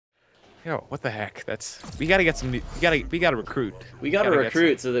Yo, what the heck? That's we gotta get some. We gotta recruit. We gotta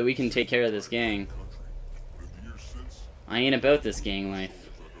recruit so that we can take care of this gang. I ain't about this gang life.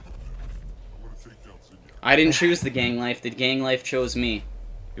 I didn't choose the gang life. The gang life chose me.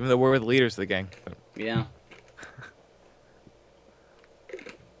 Even though we're the leaders of the gang. But... Yeah.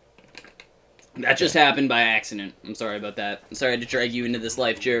 That just happened by accident. I'm sorry about that. I'm sorry to drag you into this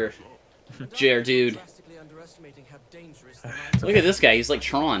life, Jer, dude. Look at this guy. He's like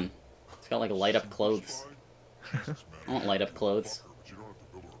Tron. He's got like light up clothes. I want light up clothes.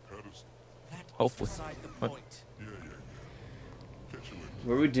 Hopefully.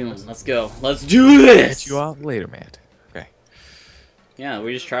 What are we doing? Let's go. Let's do this! Catch you out later, man. Okay. Yeah,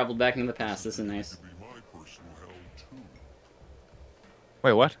 we just traveled back into the past. This is nice.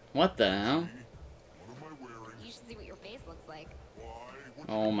 Wait, what? What the hell? You should see what your face looks like.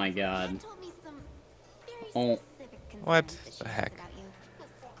 Oh my god. Told me some very Oh. specific What concerns that she the has heck? about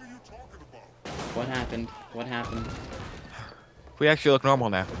you. What happened? What happened? We actually look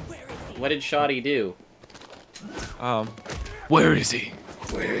normal now. What did Shoddy do? Where is he?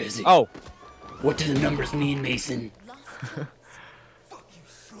 Where is he? Oh. What do the numbers mean, Mason?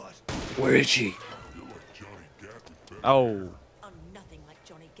 Where is she? Oh. I'm nothing like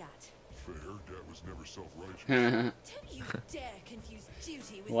Johnny Gat.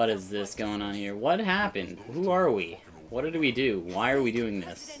 What is this going on here? What happened? Who are we? What did we do? Why are we doing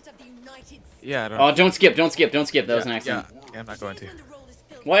this? Yeah, I don't know. Oh, don't skip, don't skip, don't skip. That was an accident. Yeah, I'm not going to.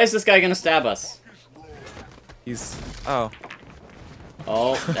 Why is this guy gonna stab us? He's... Oh.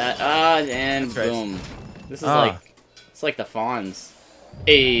 Oh, that, and That's right. boom. This is Ah. it's like the Fawns.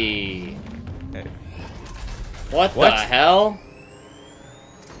 Hey. Hey. What What? the hell?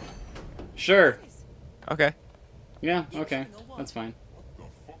 Sure. Okay. Yeah, okay. That's fine.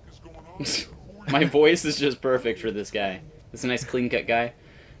 My voice is just perfect for this guy. This is a nice clean cut guy.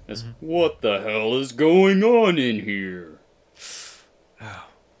 Just, what the hell is going on in here?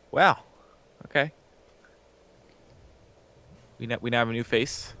 Wow. Okay. We now have a new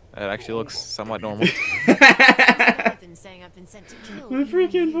face that actually looks somewhat normal. I've been saying I've been sent to kill. My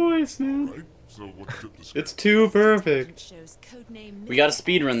freaking voice, man. It's too perfect. We gotta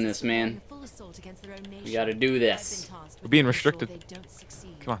speedrun this, man. We gotta do this. We're being restricted.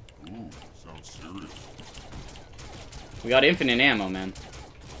 Come on. We got infinite ammo, man.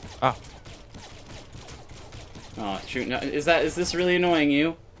 Oh. Oh, shoot. No, is this really annoying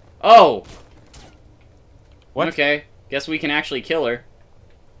you? Oh! What? Okay. Guess we can actually kill her.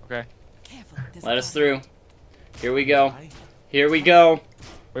 Okay. Let us through. Here we go. Here we go.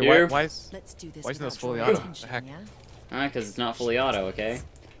 Wait, Here. why isn't this fully auto? What the heck? Because it's not fully auto, okay?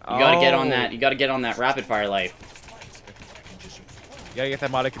 You gotta get on that. You gotta get on that rapid fire life. You gotta get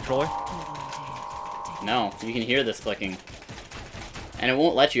that modded controller? No, you can hear this clicking. And it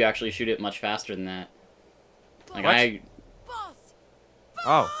won't let you actually shoot it much faster than that. Like, What?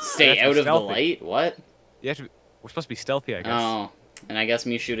 Oh. stay you have to out be of the stealthy. light? What? You have to be, we're supposed to be stealthy, I guess. Oh. And I guess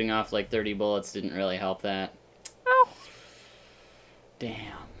me shooting off like 30 bullets didn't really help that. Oh. Damn.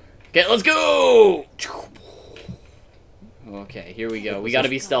 Okay, let's go! Okay, here we go. We gotta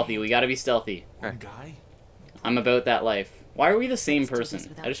be stealthy. We gotta be stealthy. Okay. I'm about that life. Why are we the same person?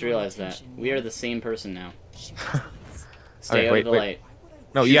 I just realized that. We are the same person now. Stay out wait, of the wait. light.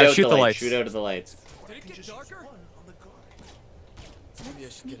 No, you gotta out shoot the lights. lights. Shoot out of the lights.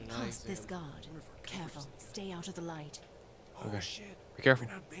 Sneak past this guard. Careful. Stay out of the light. Okay. Be careful.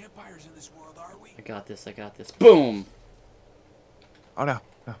 I got this. I got this. Boom! Oh no.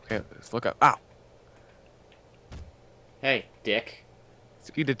 No. Okay, let's look up. Ow. Hey, dick. That's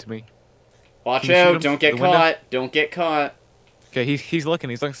what you did to me. Watch Can you shoot him out! Don't through get the window? caught! Don't get caught! Okay, he's looking.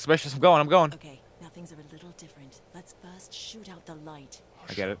 He's looking suspicious. I'm going. Okay, now things are a little different. Let's first shoot out the light,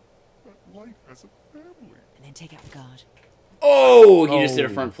 I get it. and then take out the guard. Oh! He just did a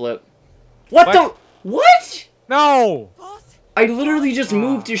Oh. front flip. What What? the? What? No! I literally just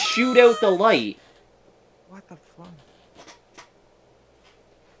moved to shoot out the light. What the fuck?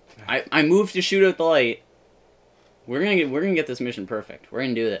 I moved to shoot out the light. We're gonna get this mission perfect. We're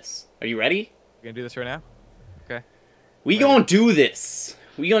gonna do this. Are you ready? You gonna do this right now? Okay. We Ready. gonna do this.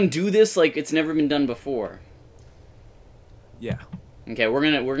 We gonna do this like it's never been done before. Yeah. Okay, we're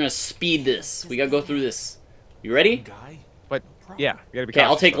gonna speed this. We gotta go through this. You ready? But yeah, you gotta be Okay, I'll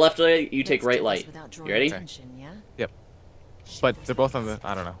cautious, take though. left light. You take Let's right do this light. without You drawing ready? attention, yeah? Yep. But they're both on the.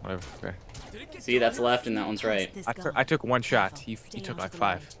 I don't know. Whatever. Okay. See, that's left and that one's right. This I guard. took one shot. Careful. He Stay took out like of the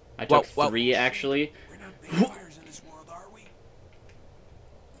 5. light. I took Whoa. 3 actually.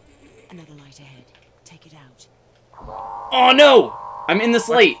 Another light ahead. Take it out. Oh no! I'm in this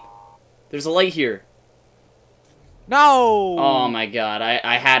light. There's a light here. No! Oh my god,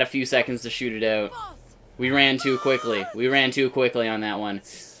 I had a few seconds to shoot it out. We ran too quickly. We ran too quickly on that one.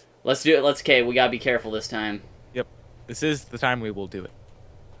 Let's do it. Okay, we gotta be careful this time. Yep. This is the time we will do it.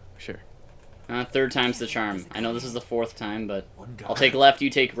 For sure. Third time's the charm. I know this is the fourth time, but I'll take left, you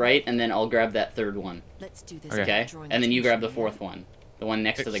take right, and then I'll grab that third one. Let's do this. Okay? And then you grab the fourth one. The one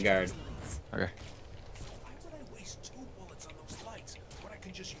next to the guard. Okay.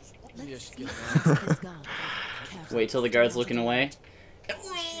 Wait till the guard's looking away.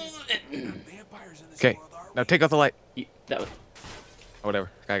 Okay. Now take out the light. That was, Oh,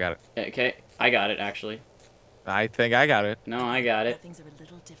 whatever. I got it. okay, I got it, actually. I think I got it. No, I got it. Things are a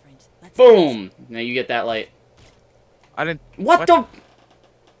little different. Let's Boom! Now you get that light. I didn't... What the...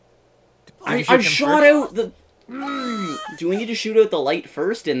 Did you shoot I him shot first? out the... Do we need to shoot out the light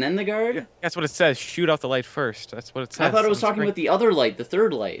first and then the guard? Yeah, that's what it says. Shoot off the light first. That's what it says. I thought it was on the talking screen. about the other light, the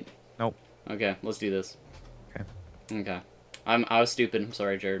third light. Nope. Okay, let's do this. Okay. Okay. I was stupid. I'm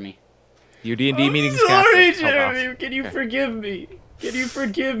sorry, Jeremy. Your D&D meetings. Sorry, captain. Help Jeremy. off. Can you Okay. forgive me? Can you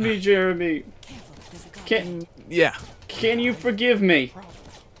forgive me, Jeremy? careful. There's a guard. Yeah. Can you forgive me?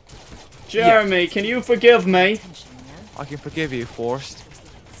 Jeremy, can you forgive me? Attention, yeah? I can forgive you, Forrest.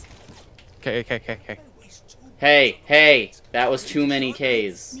 Okay. Hey, that was too many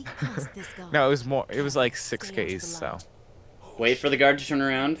Ks. Sneak past this guard. No, it was more. It was like 6 Ks. So. Wait for the guard to turn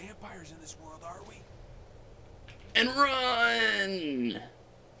around. And run!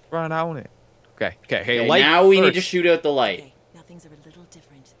 Run on it. Okay. Hey, Okay, light now we need to first. shoot out the light. Okay, now things are a little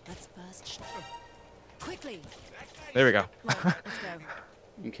different. Let's first quickly. There we go. Right, let's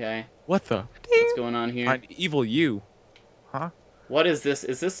go. Okay, What the? what's going on here? An evil you. Huh? What is this?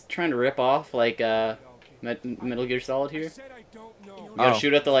 Is this trying to rip off, like, Metal Gear Solid here? We gotta Oh.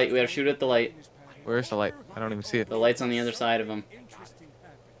 shoot at the light. We gotta shoot at the light. Where's the light? I don't even see it. The light's on the other side of him. We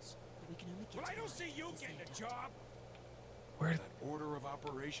can only get to the Where?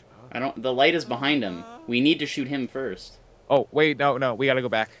 I don't. The light is behind him. We need to shoot him first. Oh, wait. No. We gotta go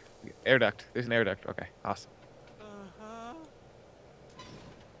back. Air duct. There's an air duct. Okay. Awesome.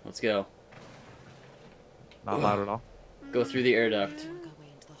 Let's go. Not loud at all. Go through the air duct. Work our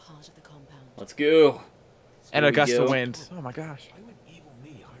way into the heart of the compound. Let's go. And Here a we gust of go. wind. Oh my gosh.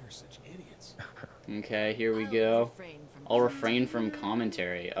 Okay, here we go. I'll refrain from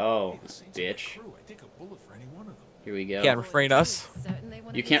commentary. Oh, bitch. Here we go. Can't refrain us. Certain they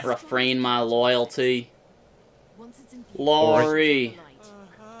wanna You be can't smart. refrain my loyalty. Once it's in place, Laurie.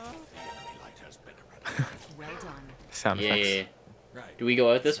 well done. Sound Yeah. effects. Do we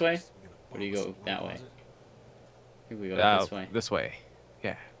go out this way? Or do you go that way? Here we go out this way. This way.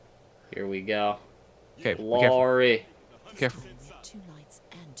 Yeah. Here we go. Okay. Be careful. Laurie. Careful. Two lights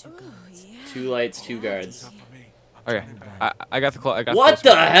and two guards. 2 lights, 2 guards. Okay. I got the. I got What close the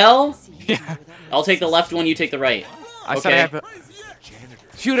one. hell? See, you can Yeah. do without I'll take the noise. left one, you take the right. I said I Okay. have the.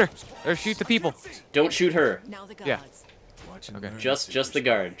 Shoot her or shoot the people. Don't shoot her. Now the Yeah. guards. Okay. Just the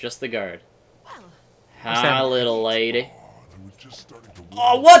guard. Just the guard. Well, Hi, little lady.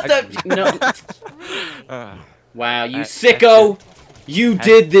 Oh, what the? No. Wow, you I- sicko! You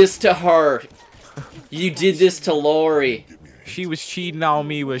did this to her. You did this to Lori. She was cheating on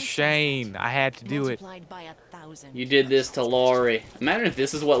me with Shane. I had to do it. multiplied by 1,000. You did this to Lori. Imagine if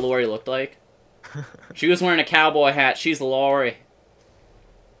this is what Lori looked like. She was wearing a cowboy hat. She's Lori.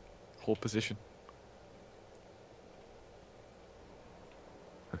 Hold position.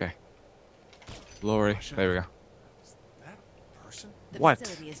 Okay. Lori. There we go. The What?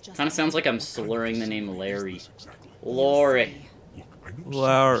 facility is just Kind of sounds like I'm slurring the name Larry. Lori.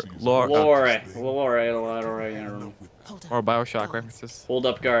 Lori. Lori. Lori. Hold Or up. Bioshock Guards. references. Hold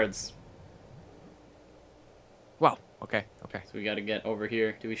up, guards. Wow. Okay. So we gotta get over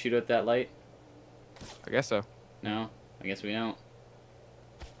here. Do we shoot at that light? I guess so. No? I guess we don't.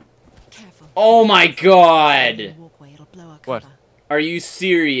 Careful. Oh my god! Walkway, it'll blow our What? cover. Are you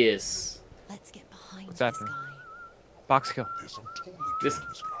serious? Let's get behind What's this happening? guy. Box kill.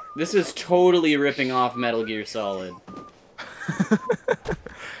 This is totally ripping off Metal Gear Solid.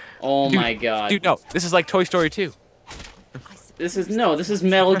 Oh Dude, my god. Dude, no. This is like Toy Story 2. This is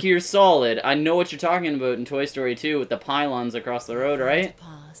Metal Gear Solid. I know what you're talking about in Toy Story 2 with the pylons across the road, right?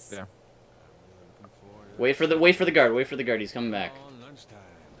 Pass. Yeah. Wait for the guard. He's coming back.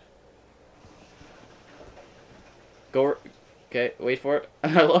 Go. Okay, wait for it.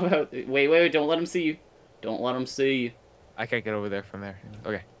 I love how. Wait, don't let him see you. Don't let him see you. I can't get over there from there.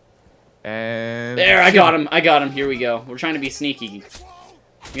 Okay. And There, I got him. Here we go. We're trying to be sneaky.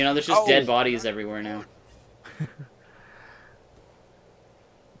 You know, there's just Oh. dead bodies everywhere now.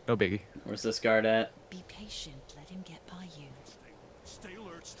 No biggie. Where's this guard at? Be patient. Let him get by you.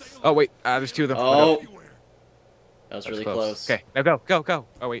 Oh wait, there's 2 of them. Oh. That was really close. Okay, now go, go, go.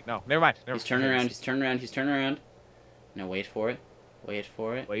 Oh wait, no, never mind. He's turning around. He's turning around. He's turning around. Now wait for it. Wait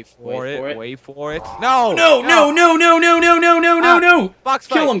for it. Wait for it. Wait for it. No! No! No! No! No! No! No! No! No! No! No! Box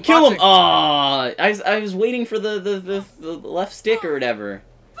fight. Kill him! Kill him! Aw! I was waiting for the left stick or whatever.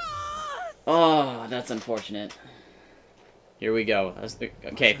 Oh, that's unfortunate. Here we go.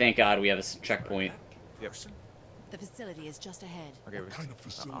 Okay, thank God we have a checkpoint. Yep. The facility is just ahead. Okay, What kind of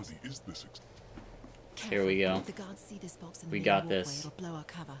facility is this? Here we go. If the guards see this box in the We main got walkway, this. it'll blow our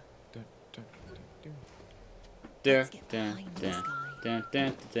cover. Dun, Let's get dun, behind dun, this guy. dun,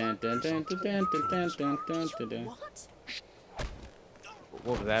 dun, dun, dun, dun, dun, dun, dun, dun, dun, dun. What?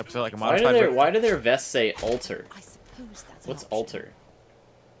 What was that? So like a Why do modified. why do their vests say altar? I suppose that's What's an option.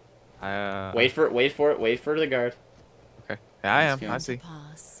 altar? Wait for it, wait for it, wait for the guard. Okay. Yeah, I am. Let's I go. see.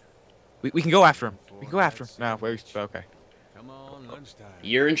 Pass. We can go after him. We can go after him. No, wait. Okay. Come on, lunchtime.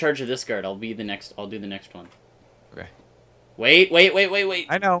 You're in charge of this guard. I'll do the next one. Okay. Wait, wait, wait, wait, wait.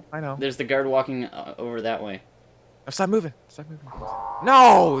 I know. I know. There's the guard walking over that way. Oh, stop moving. Stop moving.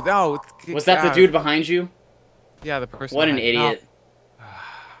 No, no. Was that the dude behind you? Yeah, the person. What an behind- idiot.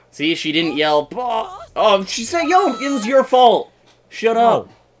 See, she didn't yell, boss. Oh, she said, yo, it was your fault. Shut up.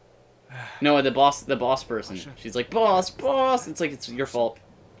 No, the boss person. She's like, boss, boss. It's like, it's your fault.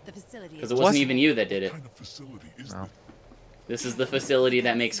 The facility Because is it wasn't even you that did it. What kind of facility is No. This is the facility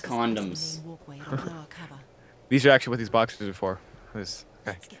that makes If the box is in the condoms. main walkway, it'll blow our cover. These are actually what these boxes are for. This.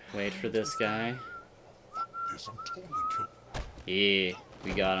 Okay. Let's get Wait for behind this guy. this? I'm totally killed. Yeah,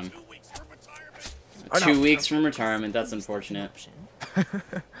 we got him. 2 weeks from retirement. Oh, no. 2 weeks from retirement. That's That's an unfortunate. option.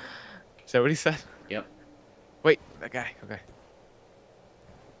 Is that what he said? Yep. Wait, that guy. Okay.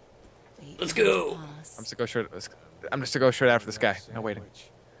 Wait Let's for him to go. pass. I'm just gonna go straight. I'm just gonna go straight after this guy. No waiting.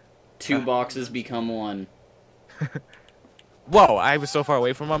 2 boxes become 1. Whoa! I was so far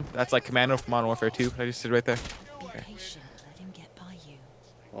away from him. That's like Commando from Modern Warfare 2. I just stood right there. Be patient. Let him get by you.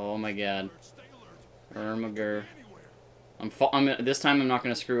 Oh my god. Ermager. This time I'm not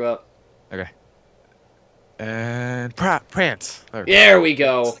gonna screw up. Okay. And prance. There. There we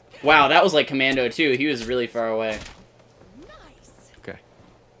go. Wow, that was like Commando too. He was really far away. Nice. Okay.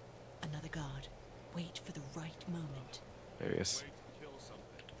 Another guard. Wait for the right moment. There he is.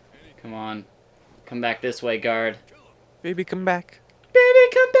 Come on. Come back this way, guard. Baby, come back. Baby,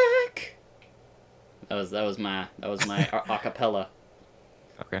 come back. That was my acapella.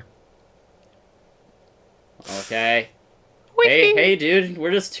 Okay. Okay. Hey, dude.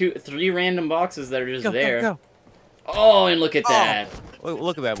 We're just 3 random boxes that are just Go, there. go, go. Oh, and look at that.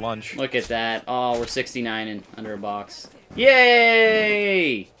 Look at that lunge. Look at that. Oh, we're 69 and under a box.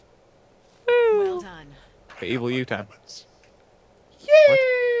 Yay! Well done. Okay, evil you time.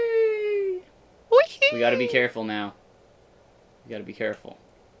 Yay! We gotta be careful now. We gotta be careful.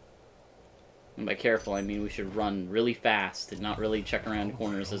 And by careful, I mean we should run really fast and not really check around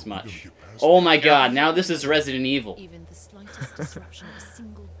corners as much. Oh my god, now this is Resident Evil. Even the slightest disruption of a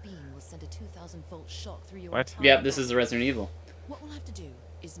single beam will send a 2,000-volt shock through your What? entire Yep, this body. is Resident Evil. What we'll have to do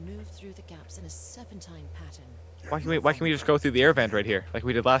is move through the gaps in a serpentine pattern. Why can we just go through the air vent right here, like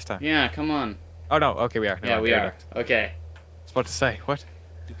we did last time? Yeah, come on. Oh no. Okay, we are. Never Yeah, mind, we there are. Okay. I was about to say what?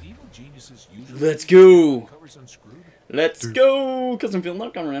 Do evil geniuses usually Let's go! covers unscrewed? Let's go! Because I'm feeling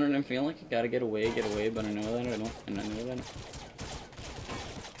like I'm running and I'm feeling like I gotta get away, but I know that I don't. And I know that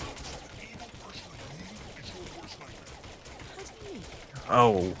How do you mean?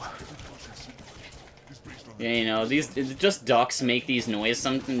 Oh. Yeah, you know, just ducks make these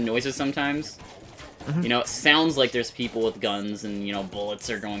noises sometimes. You know, it sounds like there's people with guns and, you know, bullets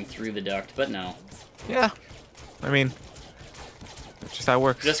are going through the duct, but no. Yeah. I mean, it's just how it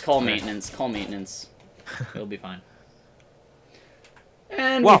works. Just call Okay. maintenance. Call maintenance. It'll be fine.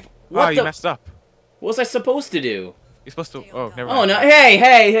 And Whoa! what Wow, you the? messed up. What was I supposed to do? You're supposed to. Oh, never Oh mind. no!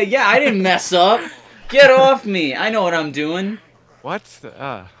 Hey! Yeah, I didn't mess up. Get off me! I know what I'm doing. What?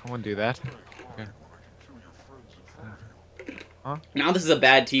 I wouldn't do that. Okay. Now this is a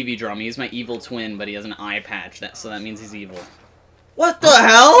bad TV drama. He's my evil twin, but he has an eye patch. So that means he's evil. What the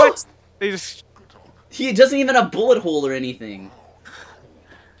hell? What? They just. He doesn't even have a bullet hole or anything.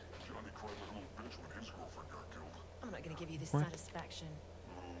 I'm not going to give you this What? satisfaction.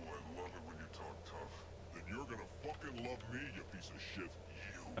 Oh, I love it when you talk tough. Then you're gonna fucking love me, you piece of shit. You.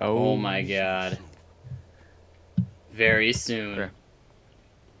 Oh my god. Very soon. Okay.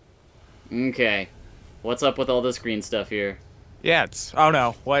 Okay. What's up with all this green stuff here? Yeah, it's. Oh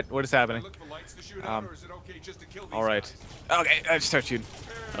no. What is happening? Look for lights to shoot Um, or is it okay just to kill these All right. Okay, I just start shooting.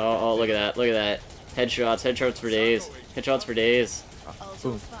 Oh, look at that. Look at that. Headshots for days. Headshots for days.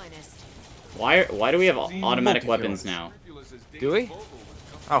 Ultra's finest. Why do we have automatic weapons now? Do we?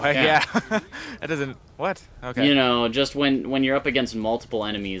 Oh, heck Yeah. yeah. That doesn't... What? Okay. You know, just when you're up against multiple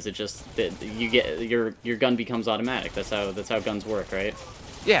enemies, it just you get your gun becomes automatic. That's how guns work, right?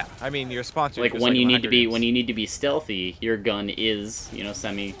 Yeah, I mean, you're sponsored. Like just when you need to Hunger be Games. stealthy, your gun is, you know,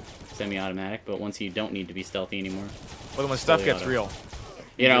 semi-automatic. But once you don't need to be stealthy anymore, Well, when stuff fully gets auto. real.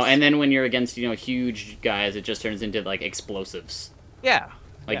 You know, just- and then when you're against, you know, huge guys, it just turns into like explosives. Yeah.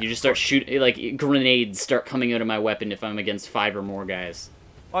 Like Yeah, you just of start course. shooting, like grenades start coming out of my weapon if I'm against 5 or more guys.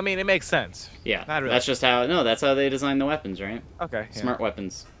 Well, I mean, it makes sense. Yeah, Not really. that's just how. No, that's how they design the weapons, right? Okay. Yeah. Smart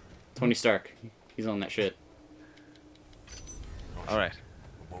weapons. Tony Stark, he's on that shit. All right.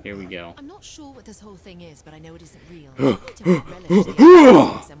 Here we go. I'm not sure what this whole thing is, but I know it isn't real. I don't relish the idea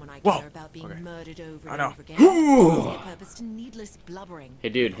of someone I Whoa. care about being Okay. murdered over I and know. over again. It's a purpose to needless blubbering. Hey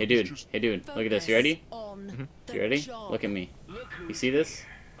dude, hey dude, hey dude. Look at this. You ready? On the You ready? job. Look at me. You see this?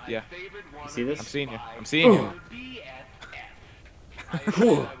 Yeah. You see this? I'm seeing you. I'm seeing you.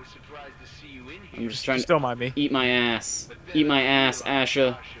 I'm just trying You to still mind me. eat my ass. Eat my ass,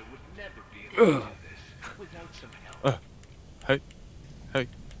 Asha. Hey. Hey.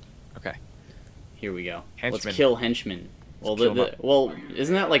 Okay. Here we go. Henchmen. Let's kill henchmen. Well, kill 'em up. well,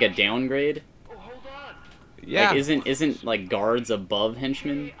 isn't that like a downgrade? Yeah. Like, isn't like guards above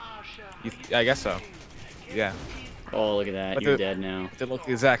henchmen? I guess so. Yeah. Oh, look at that. But You're the- dead now. They look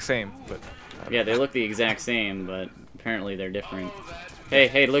the exact same, but... Yeah, they look the exact same, but apparently they're different. Hey,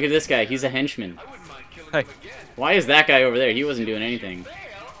 hey, look at this guy. He's a henchman. Hey. Why is that guy over there? He wasn't doing anything.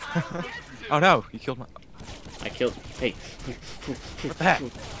 Oh no, you killed my... I killed... Hey. What the heck?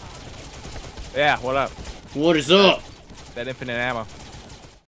 Yeah, what up? What is up? That infinite ammo.